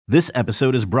This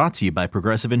episode is brought to you by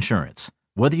Progressive Insurance.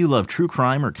 Whether you love true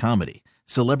crime or comedy,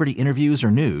 celebrity interviews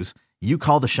or news, you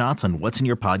call the shots on what's in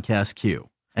your podcast queue.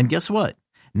 And guess what?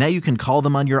 Now you can call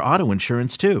them on your auto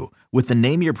insurance too with the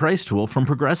Name Your Price tool from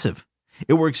Progressive.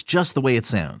 It works just the way it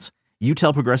sounds. You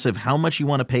tell Progressive how much you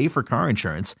want to pay for car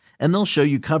insurance, and they'll show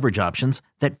you coverage options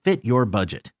that fit your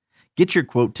budget. Get your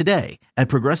quote today at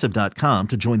Progressive.com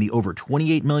to join the over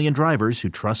 28 million drivers who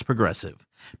trust Progressive.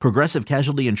 Progressive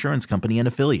Casualty Insurance Company and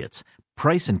Affiliates.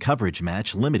 Price and coverage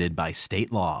match limited by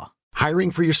state law. Hiring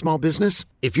for your small business?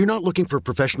 If you're not looking for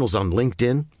professionals on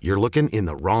LinkedIn, you're looking in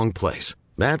the wrong place.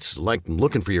 That's like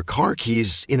looking for your car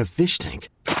keys in a fish tank.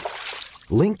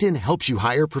 LinkedIn helps you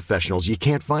hire professionals you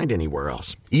can't find anywhere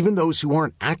else, even those who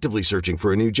aren't actively searching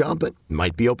for a new job but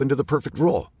might be open to the perfect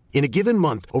role. In a given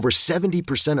month, over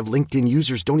 70% of LinkedIn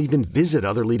users don't even visit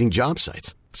other leading job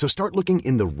sites. So start looking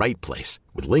in the right place.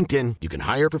 With LinkedIn, you can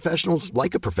hire professionals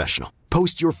like a professional.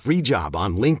 Post your free job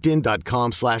on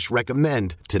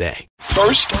linkedin.com/recommend today.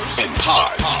 First and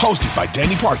Pod, hosted by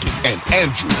Danny Parkins and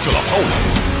Andrew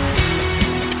Filippone.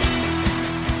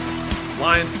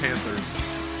 Lions, Panthers.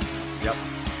 Yep.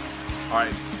 All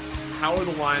right. How are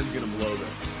the Lions going to blow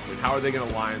this? Like, how are they going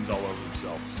to Lions all over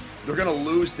themselves? They're going to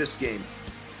lose this game.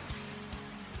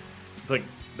 Like,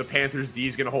 the Panthers D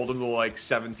is going to hold them to like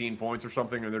 17 points or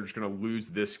something, and they're just going to lose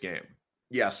this game.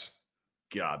 Yes.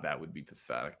 God, that would be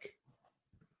pathetic.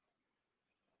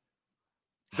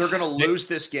 They're going to lose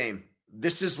this game.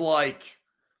 This is like,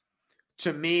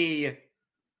 to me,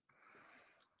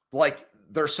 like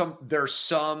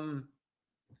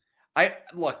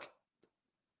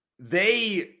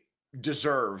they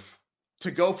deserve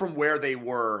to go from where they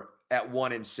were at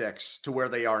 1-6 to where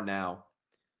they are now.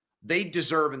 They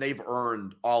deserve and they've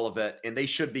earned all of it, and they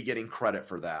should be getting credit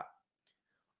for that.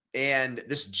 And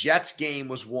this Jets game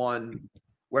was one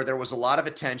where there was a lot of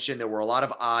attention. There were a lot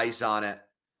of eyes on it,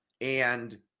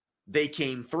 and they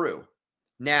came through.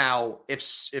 Now,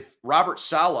 if Robert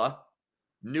Saleh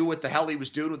knew what the hell he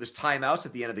was doing with his timeouts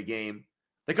at the end of the game,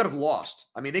 they could have lost.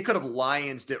 I mean, they could have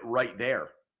Lions'd it right there.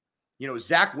 You know,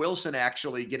 Zach Wilson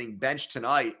actually getting benched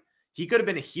tonight, he could have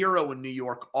been a hero in New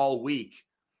York all week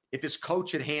if his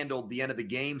coach had handled the end of the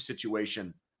game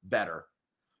situation better.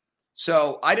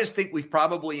 So I just think we've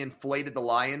probably inflated the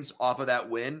Lions off of that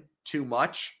win too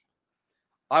much.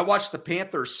 I watched the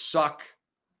Panthers suck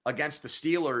against the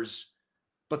Steelers,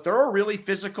 but they're a really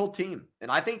physical team,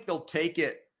 and I think they'll take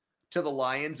it to the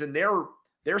Lions, and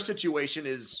their situation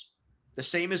is the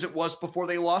same as it was before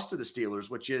they lost to the Steelers,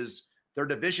 which is their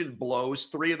division blows.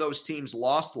 3 of those teams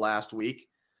lost last week,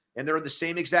 and they're in the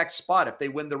same exact spot. If they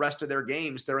win the rest of their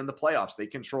games, they're in the playoffs. They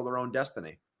control their own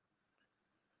destiny.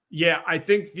 Yeah, I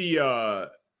think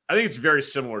it's very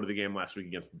similar to the game last week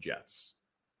against the Jets.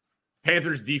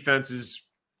 Panthers defense is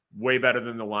way better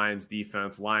than the Lions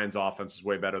defense. Lions offense is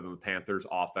way better than the Panthers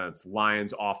offense.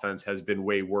 Lions offense has been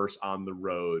way worse on the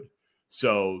road.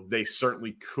 So they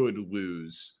certainly could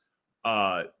lose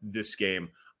this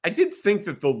game. I did think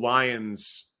that the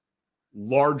Lions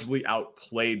largely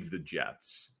outplayed the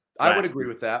Jets. I would agree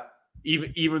with that.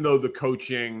 Even though the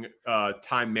coaching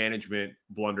time management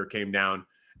blunder came down.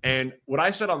 And what I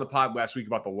said on the pod last week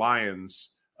about the Lions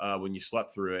when you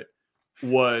slept through it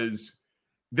was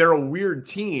they're a weird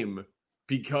team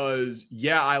because,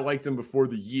 yeah, I liked them before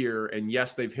the year. And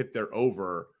yes, they've hit their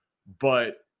over.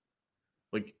 But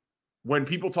like when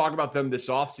people talk about them this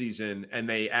offseason and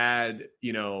they add,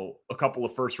 a couple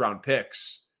of first round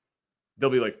picks, they'll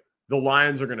be like, the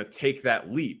Lions are going to take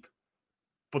that leap.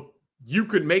 But you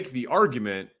could make the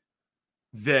argument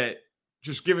that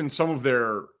just given some of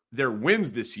their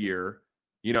wins this year,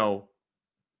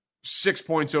 6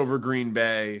 points over Green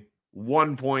Bay,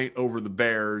 1 point over the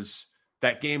Bears,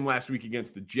 that game last week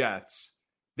against the Jets,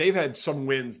 they've had some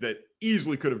wins that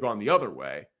easily could have gone the other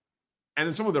way. And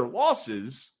then some of their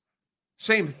losses,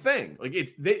 same thing. Like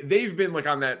they've been like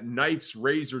on that knife's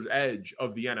razor's edge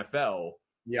of the NFL,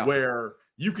 where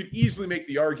you could easily make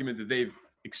the argument that they've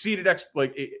exceeded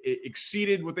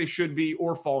what they should be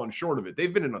or fallen short of it.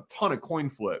 They've been in a ton of coin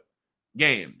flip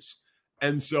games.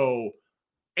 And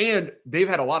they've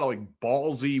had a lot of like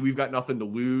ballsy, we've got nothing to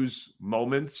lose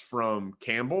moments from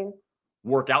Campbell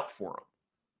work out for him.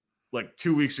 Like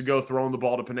 2 weeks ago, throwing the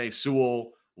ball to Penei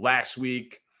Sewell. Last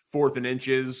week, 4th and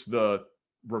inches, the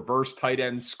reverse tight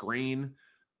end screen.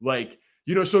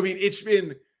 So I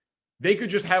mean, they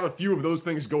could just have a few of those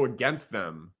things go against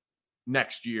them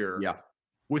next year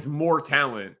with more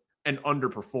talent and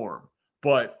underperform.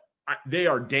 But they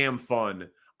are damn fun.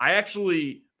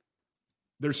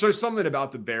 There's something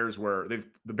about the Bears where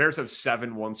the Bears have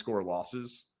 7 one-score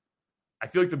losses. I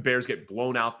feel like the Bears get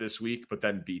blown out this week, but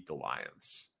then beat the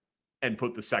Lions. and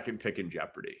put the second pick in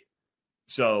jeopardy.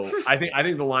 So I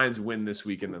think the Lions win this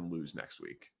week and then lose next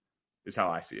week is how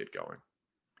I see it going.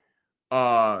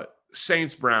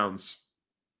 Saints Browns.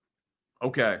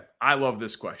 Okay, I love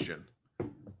this question.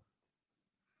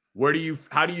 How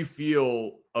do you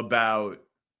feel about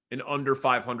an under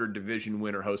 500 division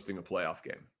winner hosting a playoff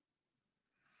game?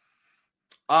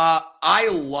 I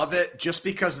love it just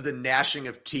because of the gnashing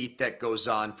of teeth that goes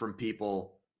on from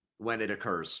people when it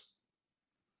occurs.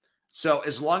 So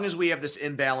as long as we have this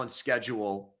imbalanced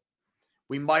schedule,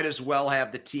 we might as well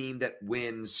have the team that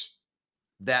wins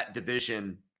that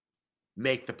division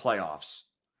make the playoffs.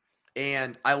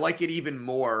 And I like it even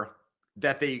more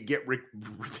that they get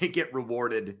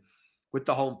rewarded with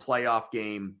the home playoff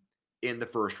game in the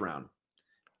first round.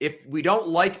 If we don't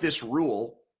like this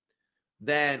rule,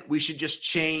 then we should just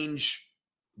change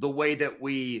the way that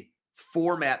we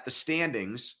format the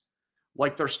standings,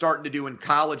 like they're starting to do in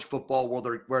college football,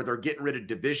 where they're getting rid of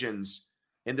divisions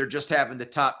and they're just having the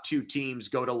top 2 teams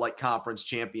go to like conference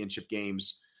championship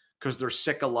games because they're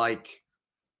sick of like,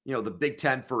 the Big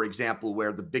Ten, for example,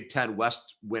 where the Big Ten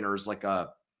West winner is like a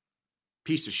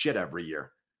piece of shit every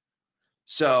year.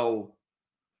 So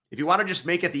if you want to just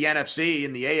make it the NFC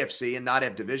and the AFC and not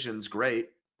have divisions, great,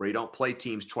 where you don't play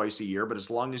teams twice a year. But as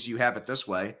long as you have it this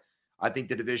way, I think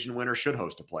the division winner should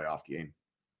host a playoff game.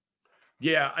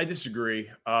 Yeah, I disagree.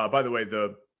 By the way,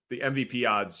 the MVP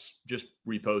odds just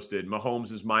reposted.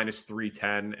 Mahomes is minus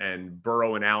 310, and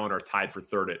Burrow and Allen are tied for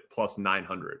third at plus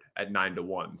 900 at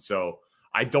 9-1. So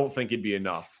I don't think it'd be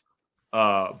enough.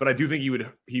 But I do think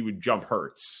he would jump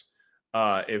Hurts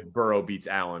if Burrow beats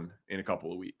Allen in a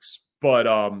couple of weeks. But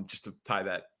just to tie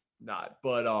that knot.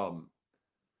 But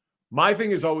my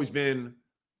thing has always been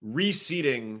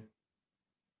reseeding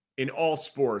in all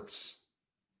sports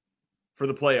for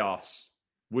the playoffs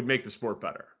would make the sport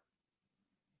better.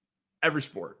 Every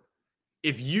sport.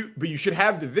 But you should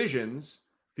have divisions,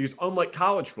 because unlike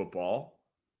college football,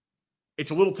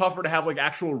 it's a little tougher to have like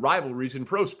actual rivalries in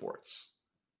pro sports.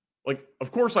 Like,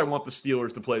 of course I want the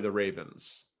Steelers to play the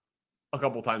Ravens a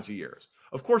couple times a year.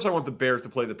 Of course I want the Bears to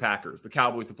play the Packers, the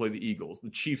Cowboys to play the Eagles, the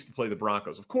Chiefs to play the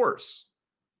Broncos. Of course.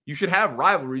 You should have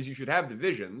rivalries, you should have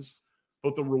divisions,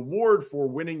 but the reward for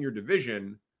winning your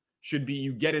division should be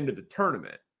you get into the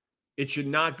tournament. It should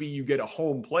not be you get a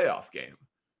home playoff game.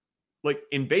 Like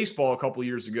in baseball a couple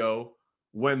years ago,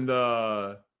 when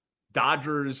the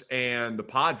Dodgers and the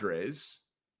Padres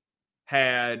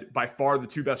had by far the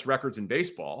 2 best records in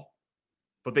baseball,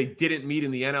 but they didn't meet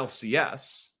in the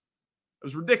NLCS. It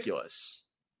was ridiculous.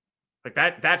 Like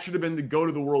that should have been the go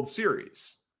to the World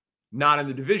Series, not in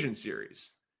the division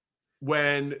series.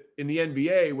 When in the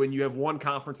NBA, when you have one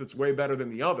conference that's way better than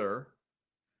the other,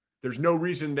 there's no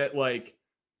reason that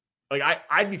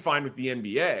I'd be fine with the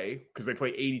NBA because they play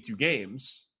 82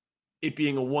 games, it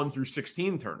being a 1 through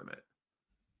 16 tournament.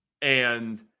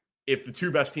 And if the 2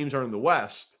 best teams are in the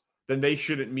West, then they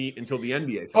shouldn't meet until the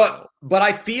NBA final. But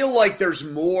I feel like there's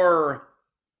more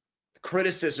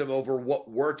criticism over what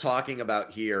we're talking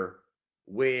about here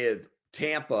with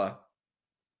Tampa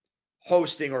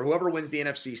hosting, or whoever wins the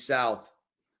NFC South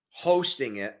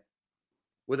hosting it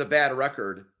with a bad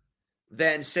record,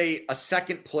 than say a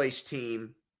second place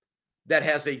team that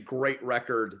has a great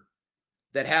record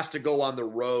that has to go on the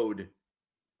road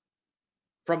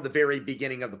from the very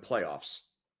beginning of the playoffs.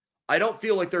 I don't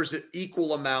feel like there's an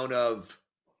equal amount of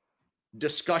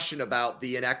discussion about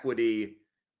the inequity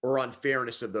or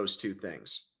unfairness of those two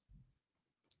things.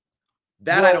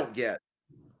 I don't get.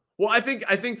 Well, I think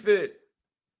that,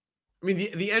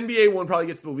 the NBA one probably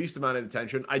gets the least amount of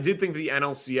attention. I did think the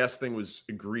NLCS thing was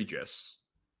egregious.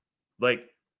 Like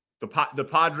the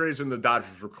Padres and the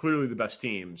Dodgers were clearly the best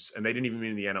teams, and they didn't even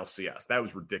meet in the NLCS. That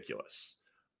was ridiculous.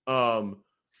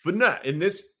 But no,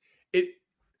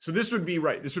 so this would be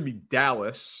right. This would be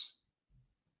Dallas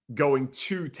going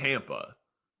to Tampa.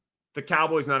 The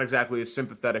Cowboys not exactly a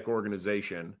sympathetic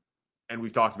organization, and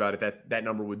we've talked about it, that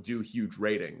number would do huge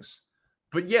ratings.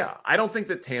 But yeah, I don't think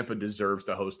that Tampa deserves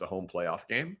to host a home playoff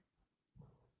game.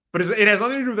 But it has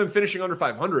nothing to do with them finishing under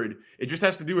 500. It just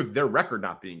has to do with their record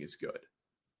not being as good.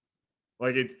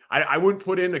 I wouldn't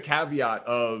put in a caveat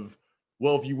of,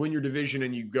 well, if you win your division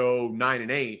and you go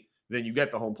 9-8, then you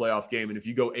get the home playoff game. And if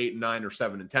you go 8-9 or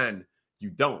 7-10,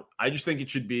 you don't. I just think it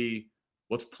should be,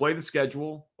 let's play the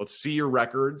schedule. Let's see your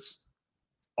records.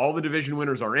 All the division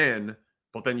winners are in,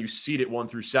 but then you seed it 1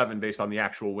 through 7 based on the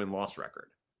actual win-loss record.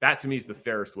 That to me is the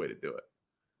fairest way to do it.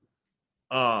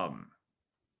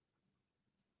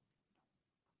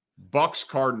 Bucks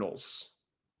Cardinals.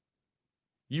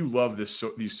 You love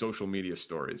these social media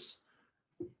stories.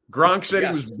 Gronk said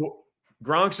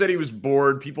Gronk said he was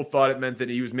bored. People thought it meant that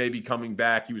he was maybe coming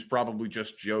back. He was probably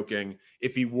just joking.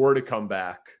 If he were to come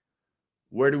back,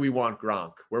 where do we want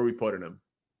Gronk? Where are we putting him?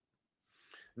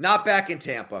 Not back in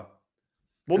Tampa.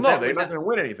 Well, no, they're not going to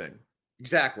win anything.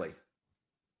 Exactly.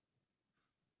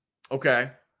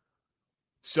 Okay.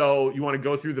 So you want to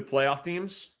go through the playoff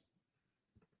teams?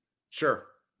 Sure.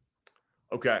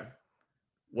 Okay.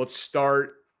 Let's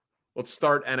start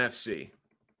NFC.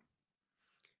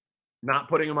 Not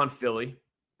putting him on Philly.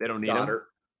 They don't need him.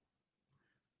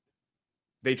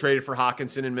 They traded for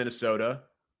Hawkinson in Minnesota.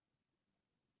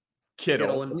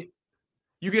 Kittle.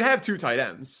 You could have 2 tight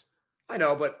ends. I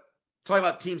know, but talking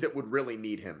about teams that would really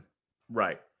need him.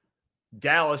 Right.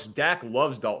 Dallas, Dak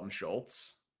loves Dalton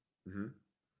Schultz. Mm-hmm.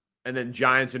 And then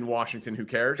Giants in Washington, who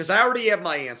cares? Because I already have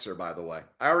my answer, by the way.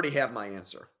 I already have my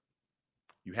answer.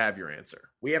 You have your answer.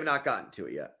 We have not gotten to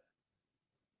it yet.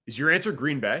 Is your answer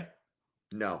Green Bay?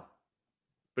 No.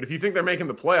 But if you think they're making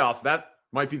the playoffs, that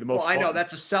might be the most fun. I know fun.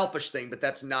 that's a selfish thing, but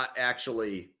that's not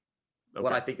actually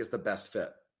what I think is the best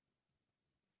fit.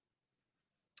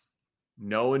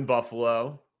 No in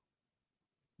Buffalo.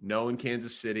 No in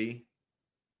Kansas City.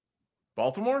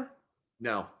 Baltimore?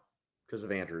 No, because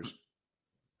of Andrews.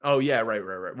 Oh yeah, right.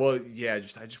 Well, yeah, I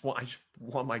just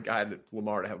want my guy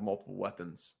Lamar to have multiple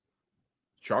weapons.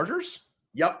 Chargers?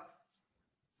 Yep.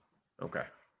 Okay.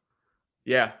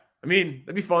 Yeah. I mean,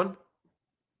 that'd be fun.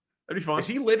 That'd be fun. Is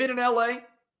he living in LA?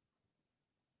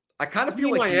 I kind of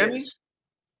feel like Miami. He is.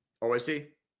 Oh, is he?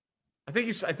 I think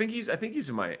he's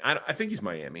in Miami. I think he's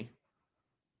Miami.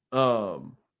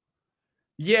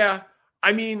 Yeah.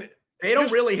 I mean, they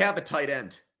don't really have a tight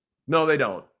end. No, they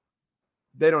don't.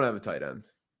 They don't have a tight end.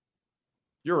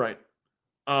 You're right.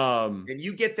 And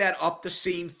you get that up the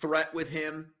seam threat with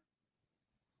him.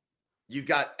 You've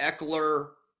got Eckler,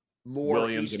 Moore,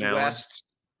 Williams, east and west.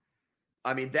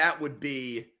 I mean, that would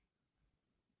be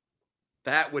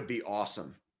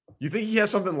awesome. You think he has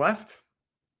something left?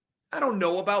 I don't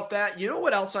know about that. You know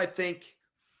what else I think?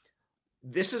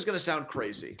 This is going to sound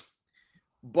crazy,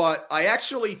 but I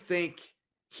actually think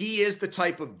he is the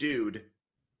type of dude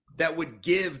that would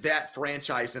give that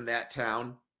franchise in that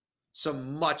town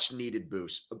some much needed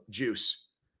juice.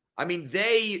 I mean,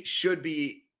 they should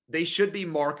be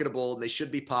marketable and they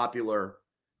should be popular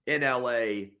in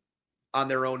LA on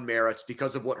their own merits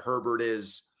because of what Herbert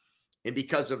is and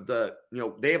because of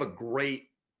they have a great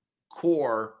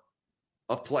core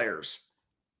of players.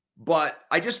 But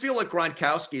I just feel like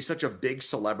Gronkowski is such a big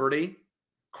celebrity,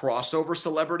 crossover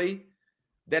celebrity,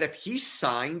 that if he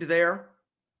signed there,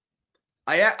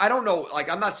 I don't know. Like,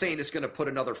 I'm not saying it's going to put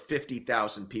another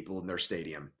 50,000 people in their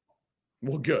stadium.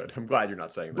 Well, good. I'm glad you're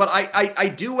not saying that. But I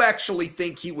do actually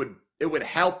think it would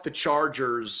help the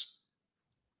Chargers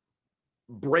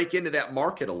break into that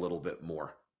market a little bit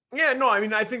more. Yeah, no, I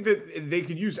mean, I think that they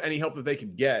could use any help that they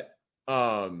could get.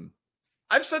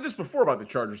 I've said this before about the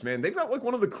Chargers, man. They've got like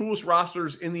one of the coolest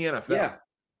rosters in the NFL.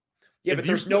 Yeah, but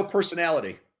there's no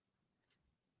personality.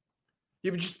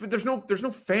 Yeah, but there's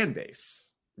no fan base.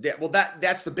 Yeah, well,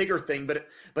 that's the bigger thing. But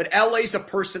LA's a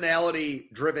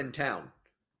personality-driven town.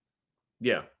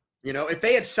 Yeah. You know, if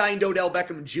they had signed Odell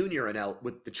Beckham Jr.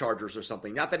 with the Chargers or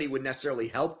something, not that he would necessarily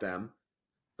help them,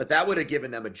 but that would have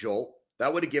given them a jolt.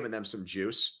 That would have given them some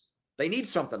juice. They need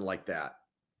something like that.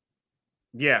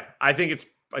 Yeah, I think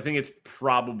it's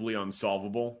probably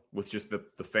unsolvable with just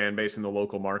the fan base in the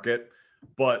local market.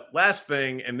 But last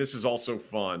thing, and this is also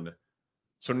fun.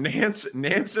 So Nance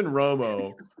and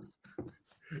Romo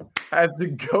had to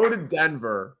go to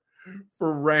Denver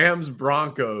for Rams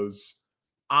Broncos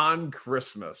on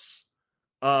Christmas.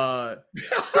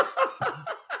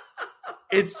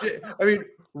 It's just, I mean,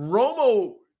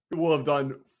 Romo will have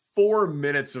done 4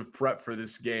 minutes of prep for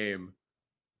this game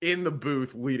in the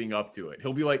booth leading up to it.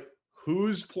 He'll be like,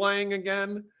 who's playing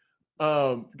again?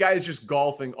 The guy is just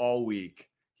golfing all week.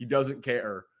 He doesn't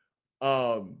care. He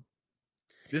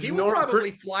will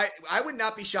probably fly. I would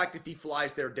not be shocked if he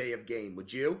flies their day of game.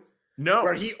 Would you? No.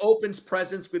 Where he opens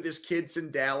presents with his kids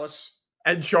in Dallas.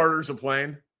 And charters a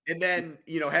plane. And then,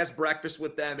 has breakfast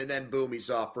with them, and then boom, he's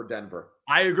off for Denver.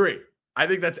 I agree. I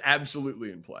think that's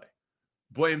absolutely in play.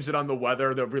 Blames it on the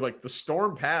weather. They'll be like, the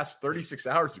storm passed 36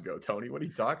 hours ago, Tony. What are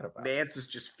you talking about? Nance is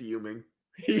just fuming.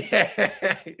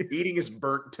 Yeah. Eating his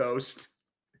burnt toast.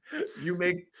 You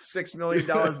make $6 million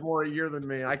more a year than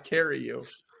me. I carry you.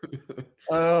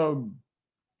 Do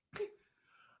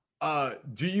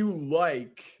you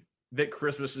like that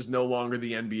Christmas is no longer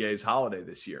the NBA's holiday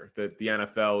this year, that the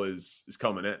NFL is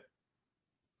coming in?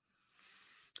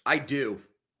 I do.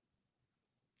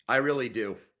 I really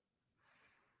do.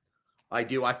 I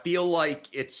do. I feel like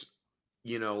it's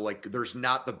like there's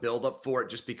not the buildup for it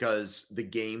just because the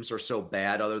games are so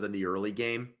bad other than the early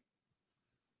game.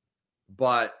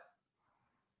 But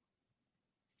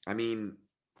I mean,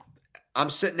 I'm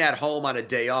sitting at home on a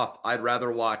day off. I'd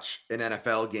rather watch an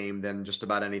NFL game than just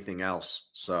about anything else.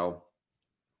 So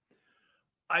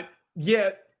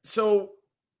So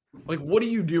like, what do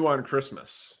you do on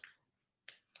Christmas?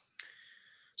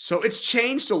 So it's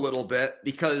changed a little bit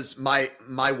because my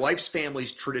wife's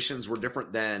family's traditions were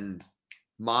different than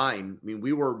mine. I mean,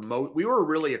 we were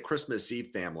really a Christmas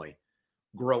Eve family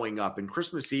growing up, and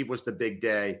Christmas Eve was the big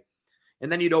day.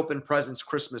 And then you'd open presents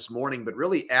Christmas morning, but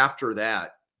really after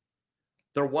that,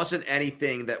 there wasn't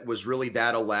anything that was really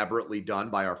that elaborately done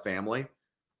by our family.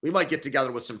 We might get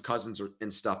together with some cousins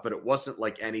and stuff, but it wasn't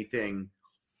like anything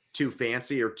too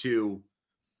fancy or too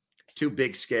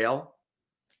big scale.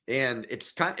 And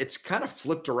it's kind of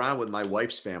flipped around with my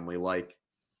wife's family. Like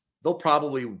they'll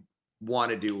probably want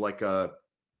to do like a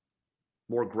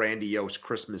more grandiose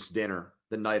Christmas dinner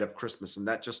the night of Christmas. And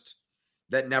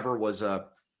that never was a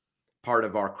part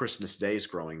of our Christmas days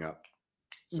growing up.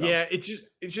 So. Yeah. It's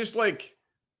just like,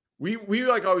 we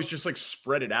like always just like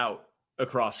spread it out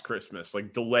across Christmas,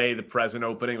 like delay the present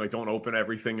opening, like don't open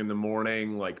everything in the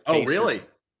morning. Like, oh, really?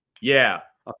 Yeah.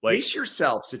 Like, pace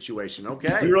yourself situation.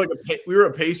 Okay. We were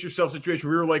a pace yourself situation.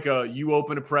 We were like you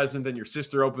open a present, then your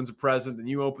sister opens a present, then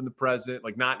you open the present.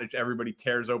 Like not everybody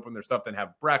tears open their stuff, then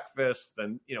have breakfast,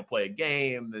 then, play a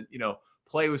game, then,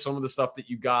 play with some of the stuff that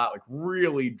you got, like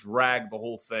really drag the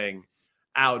whole thing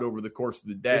out over the course of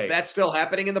the day. Is that still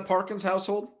happening in the Parkins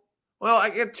household? Well, I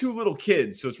got 2 little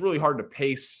kids, so it's really hard to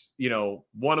pace.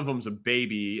 One of them's a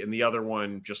baby and the other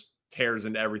one just tears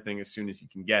into everything as soon as he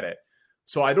can get it.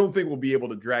 So I don't think we'll be able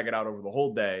to drag it out over the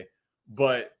whole day.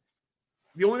 But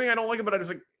the only thing I don't like about it is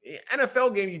like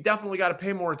NFL game, you definitely got to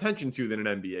pay more attention to than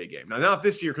an NBA game. Now, not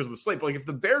this year because of the slate, but like if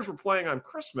the Bears were playing on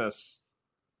Christmas,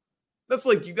 that's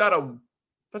like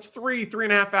that's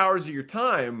 3.5 hours of your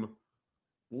time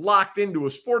locked into a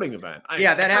sporting event.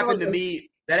 That happened to me.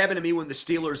 That happened to me when the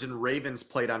Steelers and Ravens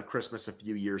played on Christmas a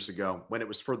few years ago when it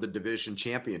was for the division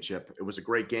championship. It was a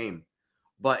great game,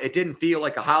 but it didn't feel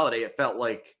like a holiday. It felt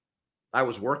like I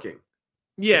was working.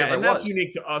 Yeah, and that's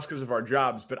unique to us because of our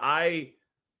jobs, but I'm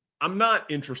not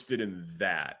interested in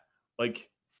that. Like,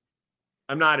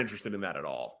 I'm not interested in that at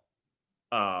all.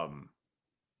 And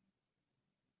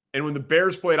when the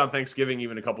Bears played on Thanksgiving,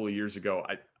 even a couple of years ago,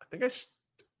 I think I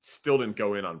still didn't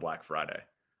go in on Black Friday.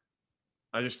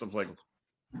 I was like,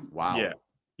 wow.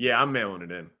 Yeah, I'm mailing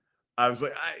it in. I was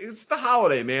like, it's the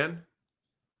holiday, man.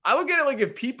 I look at it like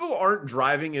if people aren't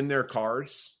driving in their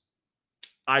cars,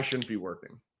 I shouldn't be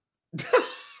working.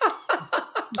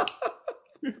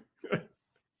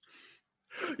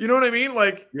 You know what I mean?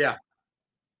 Like, yeah.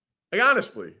 Like,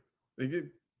 honestly,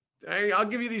 I'll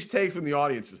give you these takes when the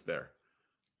audience is there.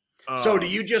 So do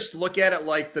you just look at it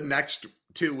like the next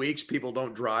 2 weeks, people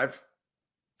don't drive?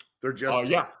 They're just... Oh,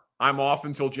 yeah. I'm off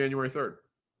until January 3rd.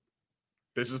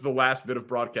 This is the last bit of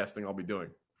broadcasting I'll be doing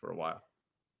for a while.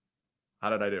 How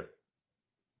did I do?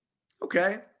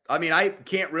 Okay. I mean, I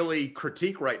can't really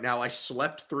critique right now. I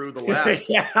slept through the last.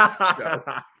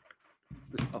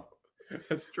 So,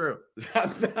 that's true.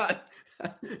 I'm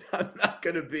not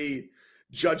going to be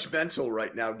judgmental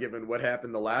right now, given what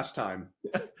happened the last time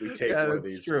we taped one of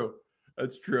these. True.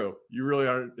 That's true. You really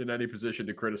aren't in any position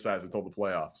to criticize until the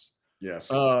playoffs.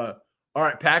 Yes. All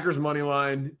right. Packers money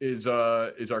line is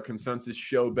our consensus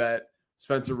show bet.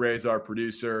 Spencer Ray's our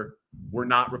producer. We're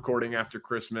not recording after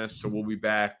Christmas, so we'll be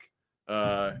back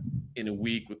in a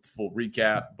week with the full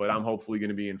recap, but I'm hopefully going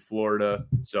to be in Florida.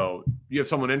 So you have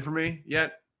someone in for me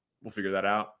yet? We'll figure that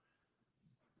out.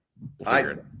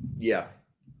 Yeah.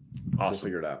 Awesome. We'll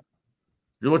figure it out.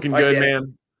 You're looking good,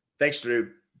 man. Thanks,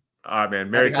 dude. All right, man.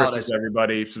 Merry Christmas,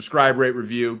 everybody. Subscribe, rate,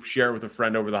 review, share it with a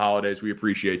friend over the holidays. We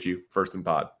appreciate you. First and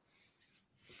Pod.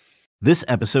 This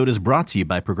episode is brought to you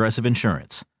by Progressive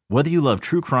Insurance. Whether you love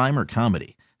true crime or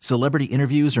comedy, celebrity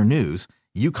interviews or news,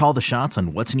 you call the shots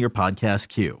on what's in your podcast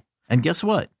queue. And guess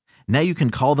what? Now you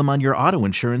can call them on your auto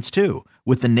insurance too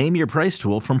with the Name Your Price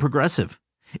tool from Progressive.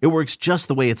 It works just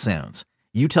the way it sounds.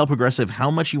 You tell Progressive how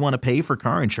much you want to pay for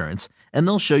car insurance, and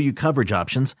they'll show you coverage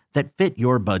options that fit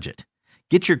your budget.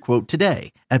 Get your quote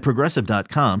today at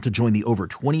Progressive.com to join the over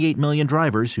 28 million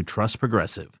drivers who trust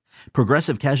Progressive.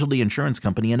 Progressive Casualty Insurance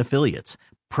Company and Affiliates.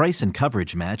 Price and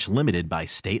coverage match limited by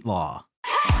state law.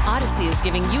 Odyssey is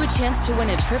giving you a chance to win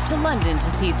a trip to London to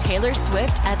see Taylor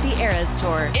Swift at the Eras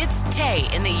Tour. It's Tay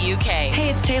in the UK. Hey,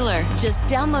 it's Taylor. Just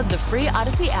download the free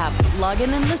Odyssey app, log in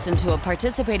and listen to a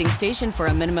participating station for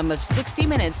a minimum of 60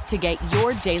 minutes to get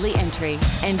your daily entry.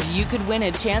 And you could win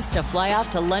a chance to fly off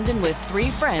to London with 3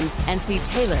 friends and see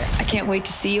Taylor. I can't wait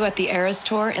to see you at the Eras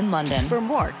Tour in London. For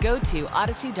more, go to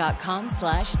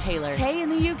odyssey.com/Taylor. Tay in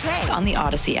the UK. It's on the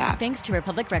Odyssey app. Thanks to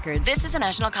Republic Records. This is a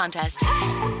national contest.